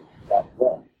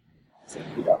 .when. So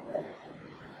q.when.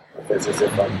 It's as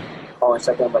if I'm calling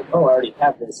something, I'm like, oh, I already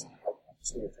have this. I'm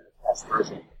just going to turn a past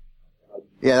version.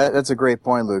 Yeah, that's a great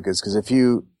point, Lucas, because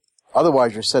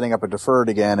otherwise you're setting up a deferred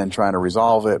again and trying to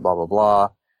resolve it, blah, blah, blah.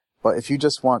 But if you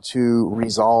just want to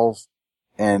resolve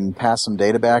and pass some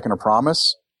data back in a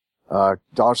promise,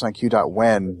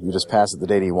 $q.when, you just pass it the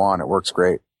data you want. It works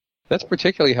great. That's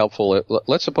particularly helpful.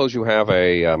 Let's suppose you have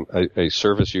a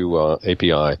service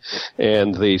API,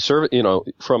 and the service,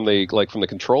 from the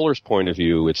controller's point of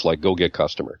view, it's like go get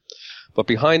customer. But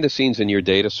behind the scenes in your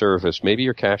data service, maybe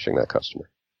you're caching that customer,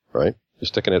 right? You're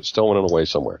sticking it, stowing it away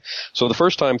somewhere. So the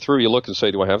first time through, you look and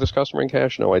say, do I have this customer in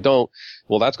cache? No, I don't.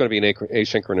 Well, that's going to be an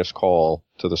asynchronous call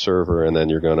to the server, and then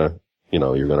you're going to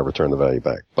return the value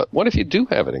back. But what if you do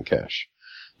have it in cache?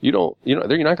 You're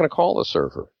not going to call the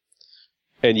server.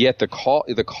 And yet the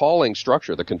calling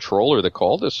structure, the controller that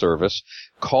called this service,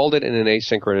 called it in an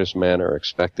asynchronous manner,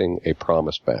 expecting a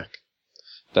promise back.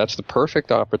 That's the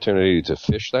perfect opportunity to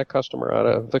fish that customer out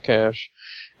of the cache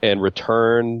and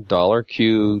return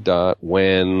 $q.when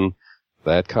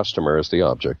that customer is the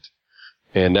object.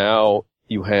 And now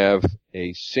you have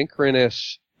a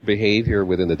synchronous behavior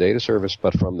within the data service,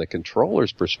 but from the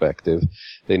controller's perspective,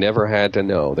 they never had to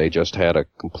know. They just had a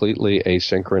completely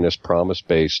asynchronous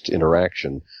promise-based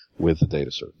interaction with the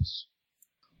data service.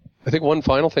 I think one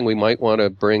final thing we might want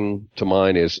to bring to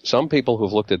mind is some people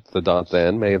who've looked at the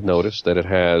 .then may have noticed that it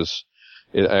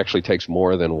actually takes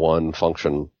more than one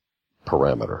function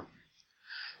parameter.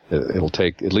 It'll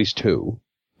take at least 2.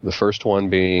 The first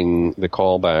one being the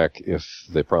callback if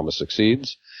the promise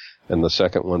succeeds, and the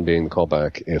second one being the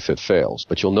callback if it fails.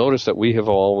 But you'll notice that we have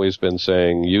always been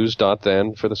saying use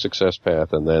 .then for the success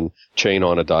path and then chain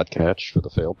on a .catch for the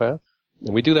fail path.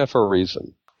 And we do that for a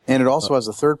reason. And it also has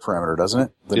a third parameter, doesn't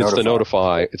it? It's the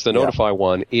notify. It's the notify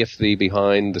one if the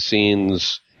behind the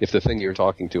scenes, if the thing you're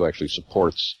talking to actually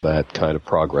supports that kind of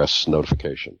progress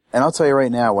notification. And I'll tell you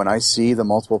right now, when I see the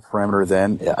multiple parameter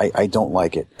then, I don't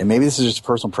like it. And maybe this is just a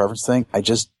personal preference thing. I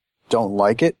just don't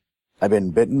like it. I've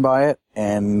been bitten by it,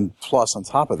 and plus on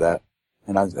top of that,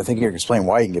 and I think you can explain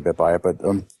why you can get bit by it, but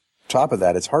on top of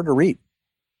that, it's hard to read.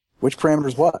 Which parameter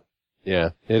is what? Yeah,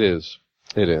 it is.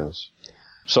 It is.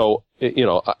 So,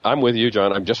 I'm with you,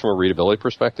 John. I'm just from a readability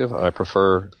perspective. I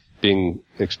prefer being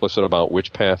explicit about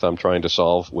which path I'm trying to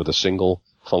solve with a single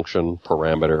function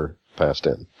parameter passed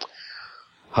in.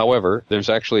 However, there's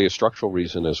actually a structural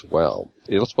reason as well.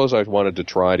 Let's suppose I wanted to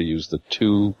try to use the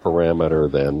 2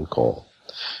 parameter then call,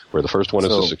 where the first one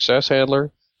is a success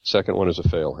handler, second one is a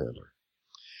fail handler.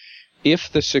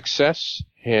 If the success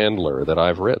handler that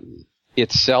I've written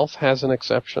itself has an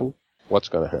exception, what's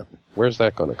going to happen? Where's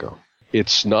that going to go?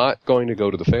 It's not going to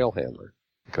go to the fail handler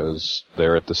because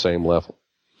they're at the same level.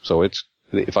 So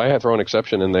if I have thrown an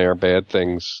exception in there, bad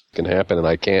things can happen and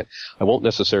I won't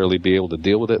necessarily be able to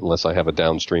deal with it unless I have a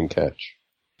downstream catch.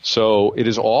 So it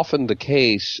is often the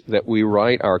case that we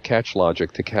write our catch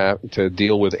logic to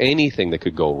deal with anything that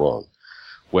could go wrong,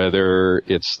 whether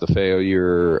it's the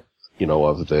failure,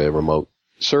 of the remote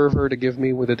server to give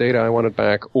me with the data I wanted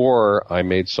back, or I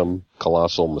made some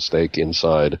colossal mistake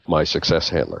inside my success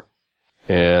handler.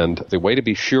 And the way to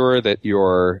be sure that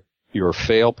your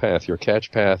fail path, your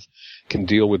catch path, can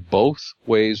deal with both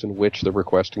ways in which the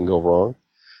request can go wrong,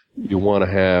 you want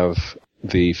to have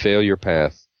the failure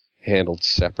path handled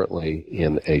separately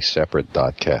in a separate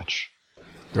 .catch.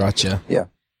 Gotcha. Yeah.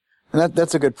 And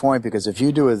that's a good point, because if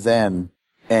you do it then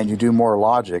and you do more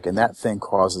logic and that thing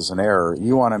causes an error,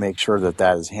 you want to make sure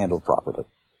that is handled properly.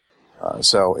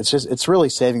 So it's really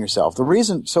saving yourself.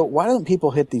 So why don't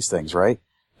people hit these things, right?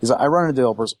 Because I run into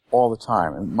developers all the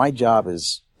time, and my job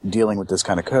is dealing with this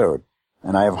kind of code.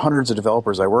 And I have hundreds of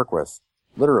developers I work with.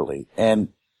 literally. And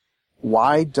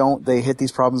why don't they hit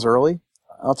these problems early?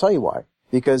 I'll tell you why.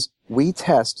 Because we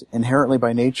test inherently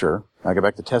by nature, I'll go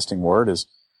back to testing word, is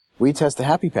we test the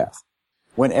happy path.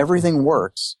 When everything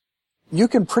works, you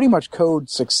can pretty much code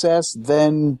success,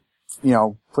 then,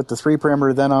 put the 3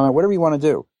 parameter then on it, whatever you want to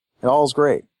do. It all's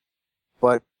great.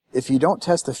 But if you don't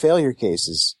test the failure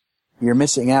cases, you're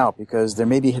missing out because there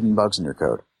may be hidden bugs in your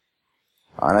code.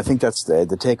 And I think that's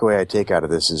the takeaway I take out of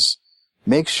this is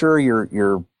make sure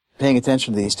you're paying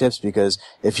attention to these tips, because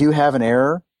if you have an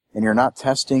error and you're not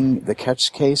testing the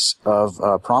catch case of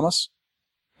promise,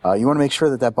 you want to make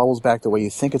sure that bubbles back the way you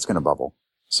think it's going to bubble.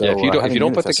 So if you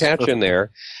don't put the catch in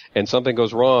there and something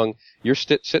goes wrong, you're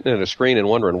sitting at a screen and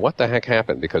wondering what the heck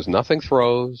happened, because nothing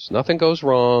throws, nothing goes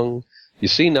wrong, you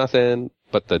see nothing,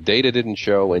 but the data didn't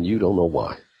show and you don't know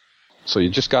why. So you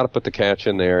just got to put the catch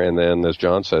in there, and then, as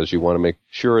John says, you want to make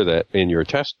sure that in your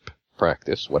test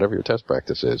practice, whatever your test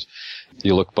practice is,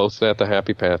 you look both at the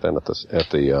happy path and at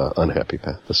the unhappy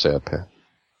path, the sad path.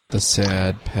 The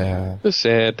sad path. The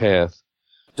sad path.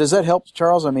 Does that help,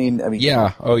 Charles? I mean,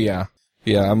 yeah. Oh, yeah.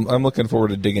 Yeah, I'm looking forward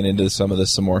to digging into some of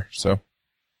this some more. So,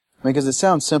 because it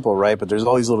sounds simple, right? But there's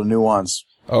all these little nuanced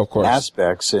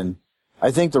aspects, and I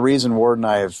think the reason Ward and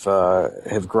I have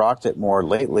grokked it more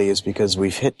lately is because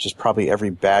we've hit just probably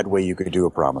every bad way you could do a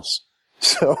promise.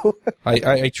 So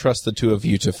I trust the two of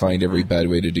you to find every bad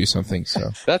way to do something. So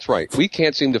that's right. We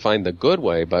can't seem to find the good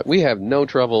way, but we have no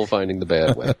trouble finding the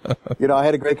bad way. I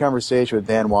had a great conversation with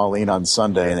Dan Wallin on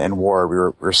Sunday and Ward. We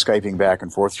were Skyping back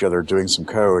and forth to each other doing some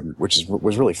code, which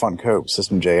was really fun code,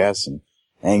 System.js and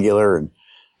Angular, and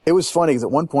it was funny because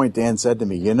at one point Dan said to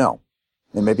me, and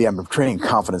maybe I'm betraying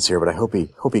confidence here, but I hope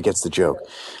he gets the joke.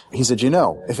 He said,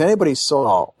 if anybody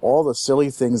saw all the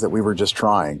silly things that we were just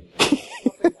trying,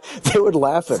 they would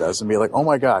laugh at us and be like, oh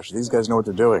my gosh, these guys know what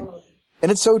they're doing.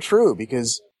 And it's so true,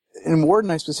 because in Ward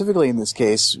and I specifically in this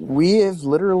case, we have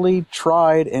literally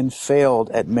tried and failed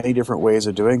at many different ways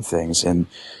of doing things. And,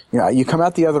 you come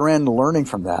out the other end learning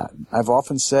from that. I've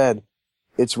often said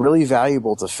it's really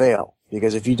valuable to fail,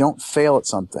 because if you don't fail at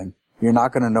something, you're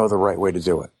not going to know the right way to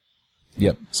do it.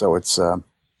 Yep. So it's a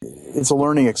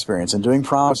learning experience, and doing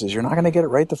promises, you're not going to get it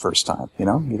right the first time.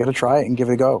 You got to try it and give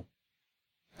it a go.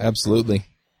 Absolutely.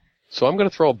 So I'm going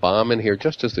to throw a bomb in here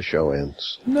just as the show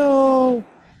ends. No.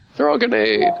 Throw a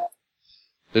grenade.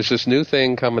 There's this new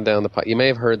thing coming down the pipe. You may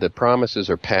have heard that promises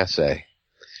are passé.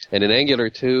 And in Angular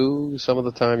 2, some of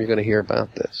the time you're going to hear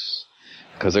about this.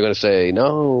 Because they're going to say,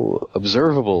 no,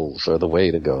 observables are the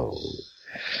way to go.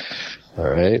 All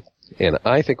right? And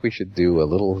I think we should do a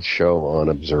little show on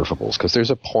observables, because there's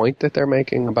a point that they're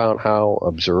making about how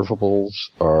observables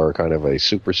are kind of a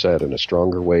superset and a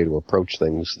stronger way to approach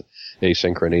things,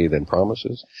 asynchrony, than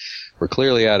promises. We're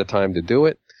clearly out of time to do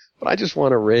it, but I just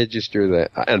want to register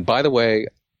that. And by the way,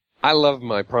 I love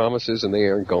my promises and they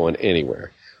aren't going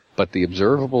anywhere. But the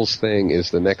observables thing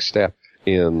is the next step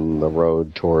in the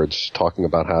road towards talking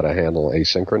about how to handle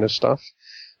asynchronous stuff.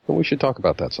 And we should talk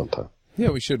about that sometime. Yeah,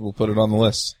 we should. We'll put it on the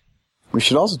list. We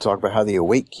should also talk about how the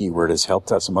await keyword has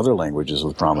helped out some other languages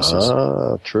with promises.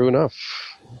 True enough.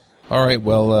 All right,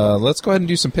 well, let's go ahead and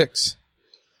do some picks.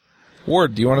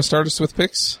 Ward, do you want to start us with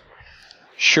picks?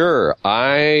 Sure.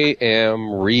 I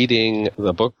am reading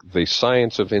the book, The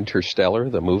Science of Interstellar,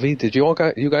 the movie. Did you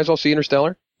guys all see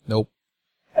Interstellar? Nope.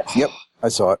 Yep, I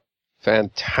saw it.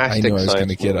 Fantastic. I knew I was going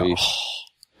to get movie.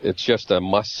 It's just a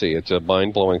must-see. It's a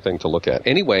mind-blowing thing to look at.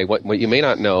 Anyway, what you may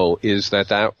not know is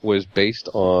that was based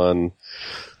on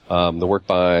the work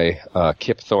by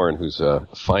Kip Thorne, who's a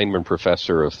Feynman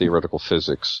professor of theoretical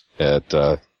physics at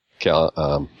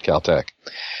Caltech.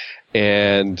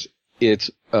 And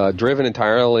it's driven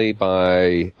entirely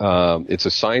by it's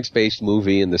a science-based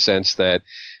movie in the sense that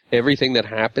everything that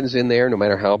happens in there, no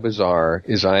matter how bizarre,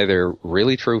 is either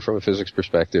really true from a physics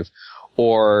perspective,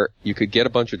 or you could get a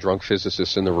bunch of drunk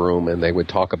physicists in the room and they would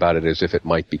talk about it as if it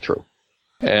might be true.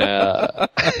 I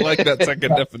like that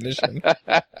second definition.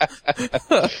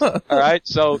 All right.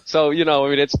 So, it's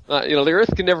not, the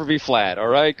earth can never be flat. All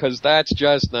right. Cause that's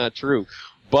just not true.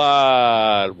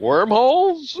 But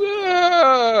wormholes,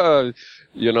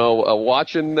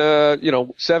 watching,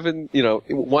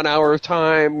 1 hour of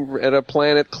time at a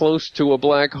planet close to a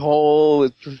black hole,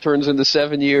 it turns into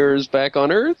 7 years back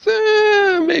on Earth.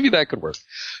 Maybe that could work.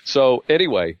 So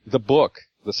anyway, the book,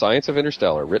 The Science of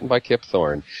Interstellar, written by Kip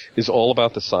Thorne, is all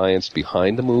about the science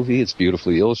behind the movie. It's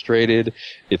beautifully illustrated.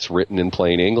 It's written in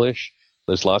plain English.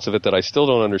 There's lots of it that I still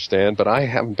don't understand, but I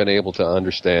haven't been able to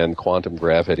understand quantum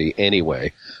gravity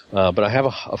anyway. But I have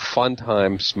a fun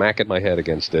time smacking my head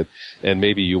against it, and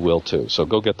maybe you will too. So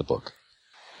go get the book.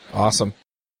 Awesome.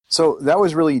 So that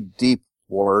was really deep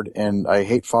Ward, and I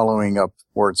hate following up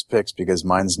Ward's picks because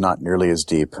mine's not nearly as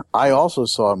deep. I also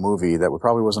saw a movie that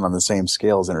probably wasn't on the same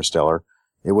scale as Interstellar.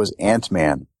 It was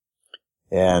Ant-Man.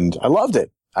 And I loved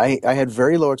it. I had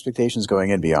very low expectations going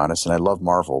in, to be honest, and I love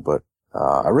Marvel, but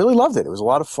I really loved it. It was a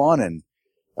lot of fun and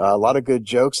a lot of good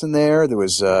jokes in there. There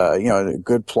was, a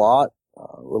good plot,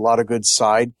 a lot of good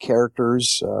side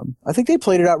characters. I think they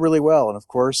played it out really well. And of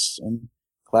course, in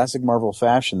classic Marvel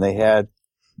fashion, they had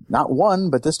not one,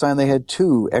 but this time they had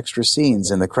 2 extra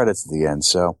scenes in the credits at the end.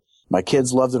 So my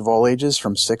kids loved it of all ages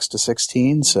from 6 to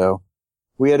 16. So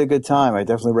we had a good time. I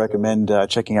definitely recommend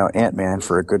checking out Ant-Man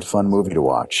for a good, fun movie to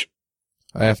watch.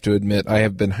 I have to admit, I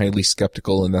have been highly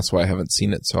skeptical, and that's why I haven't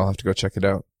seen it, so I'll have to go check it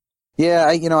out. Yeah,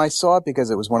 I saw it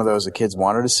because it was one of those the kids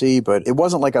wanted to see, but it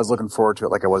wasn't like I was looking forward to it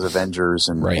like I was Avengers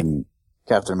and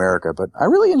Captain America, but I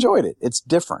really enjoyed it. It's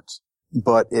different,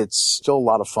 but it's still a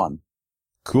lot of fun.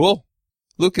 Cool.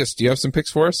 Lucas, do you have some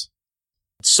picks for us?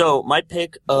 So my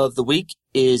pick of the week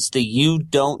is the You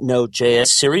Don't Know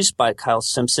JS series by Kyle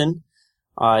Simpson.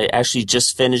 I actually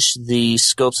just finished the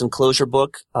Scopes and Closure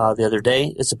book the other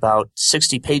day. It's about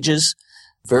 60 pages,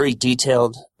 very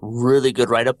detailed, really good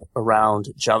write-up around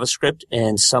JavaScript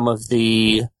and some of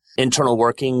the internal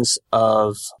workings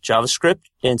of JavaScript.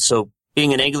 And so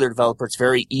being an Angular developer, it's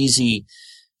very easy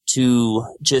to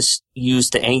just use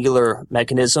the Angular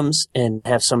mechanisms and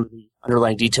have some of the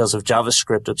underlying details of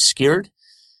JavaScript obscured.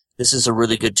 This is a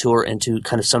really good tour into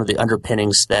kind of some of the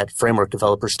underpinnings that framework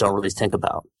developers don't really think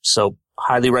about. So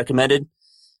highly recommended.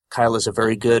 Kyle is a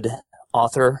very good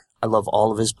author. I love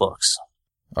all of his books.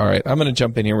 All right, I'm going to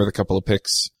jump in here with a couple of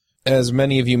picks. As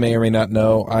many of you may or may not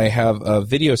know, I have a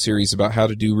video series about how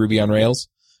to do Ruby on Rails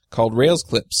called Rails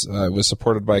Clips. It was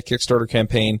supported by a Kickstarter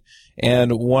campaign,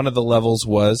 and one of the levels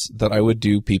was that I would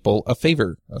do people a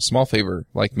favor, a small favor,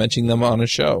 like mentioning them on a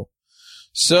show.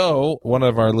 So one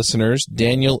of our listeners,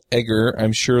 Daniel Egger,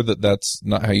 I'm sure that that's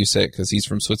not how you say it because he's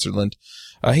from Switzerland.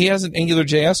 He has an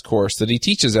AngularJS course that he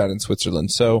teaches at in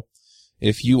Switzerland. So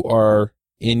if you are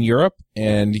in Europe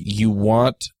and you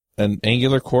want an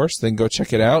Angular course, then go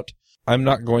check it out. I'm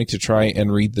not going to try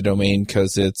and read the domain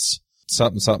because it's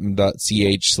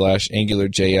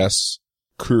something.ch/AngularJS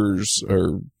Kurs,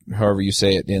 or however you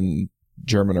say it in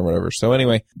German or whatever. So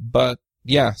anyway, but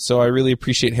yeah, so I really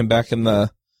appreciate him back in the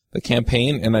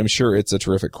campaign, and I'm sure it's a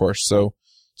terrific course. So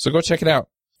go check it out.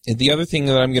 And the other thing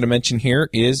that I'm going to mention here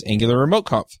is Angular Remote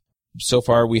Conf. So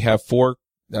far, we have 4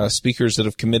 speakers that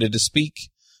have committed to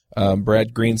speak.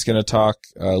 Brad Green's going to talk.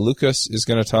 Lucas is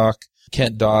going to talk.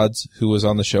 Kent Dodds, who was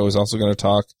on the show, is also going to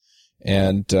talk.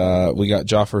 And we got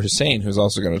Jafar Hussain, who's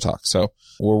also going to talk. So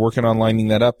we're working on lining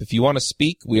that up. If you want to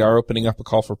speak, we are opening up a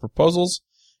call for proposals,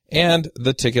 and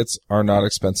the tickets are not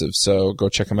expensive. So go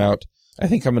check them out. I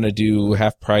think I'm going to do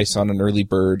half price on an early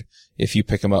bird if you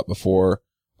pick them up before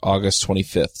August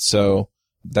 25th. So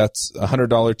that's a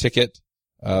 $100 ticket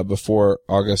before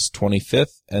August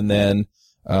 25th. And then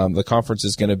the conference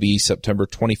is going to be September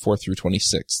 24th through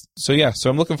 26th. So yeah,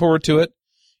 so I'm looking forward to it.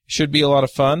 Should be a lot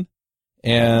of fun.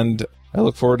 And I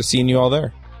look forward to seeing you all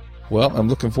there. Well, I'm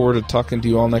looking forward to talking to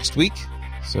you all next week.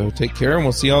 So take care, and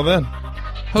we'll see you all then.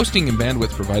 Hosting and bandwidth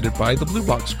provided by the Blue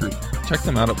Box Group. Check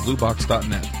them out at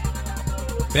bluebox.net.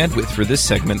 Bandwidth for this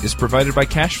segment is provided by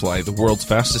CacheFly, the world's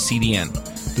fastest CDN.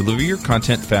 Deliver your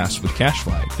content fast with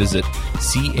CacheFly. Visit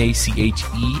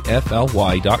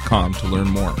CacheFly.com to learn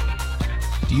more.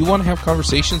 Do you want to have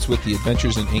conversations with the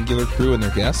Adventures in Angular crew and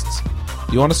their guests?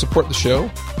 Do you want to support the show?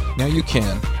 Now you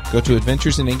can. Go to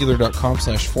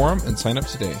adventuresinangular.com/forum and sign up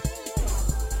today.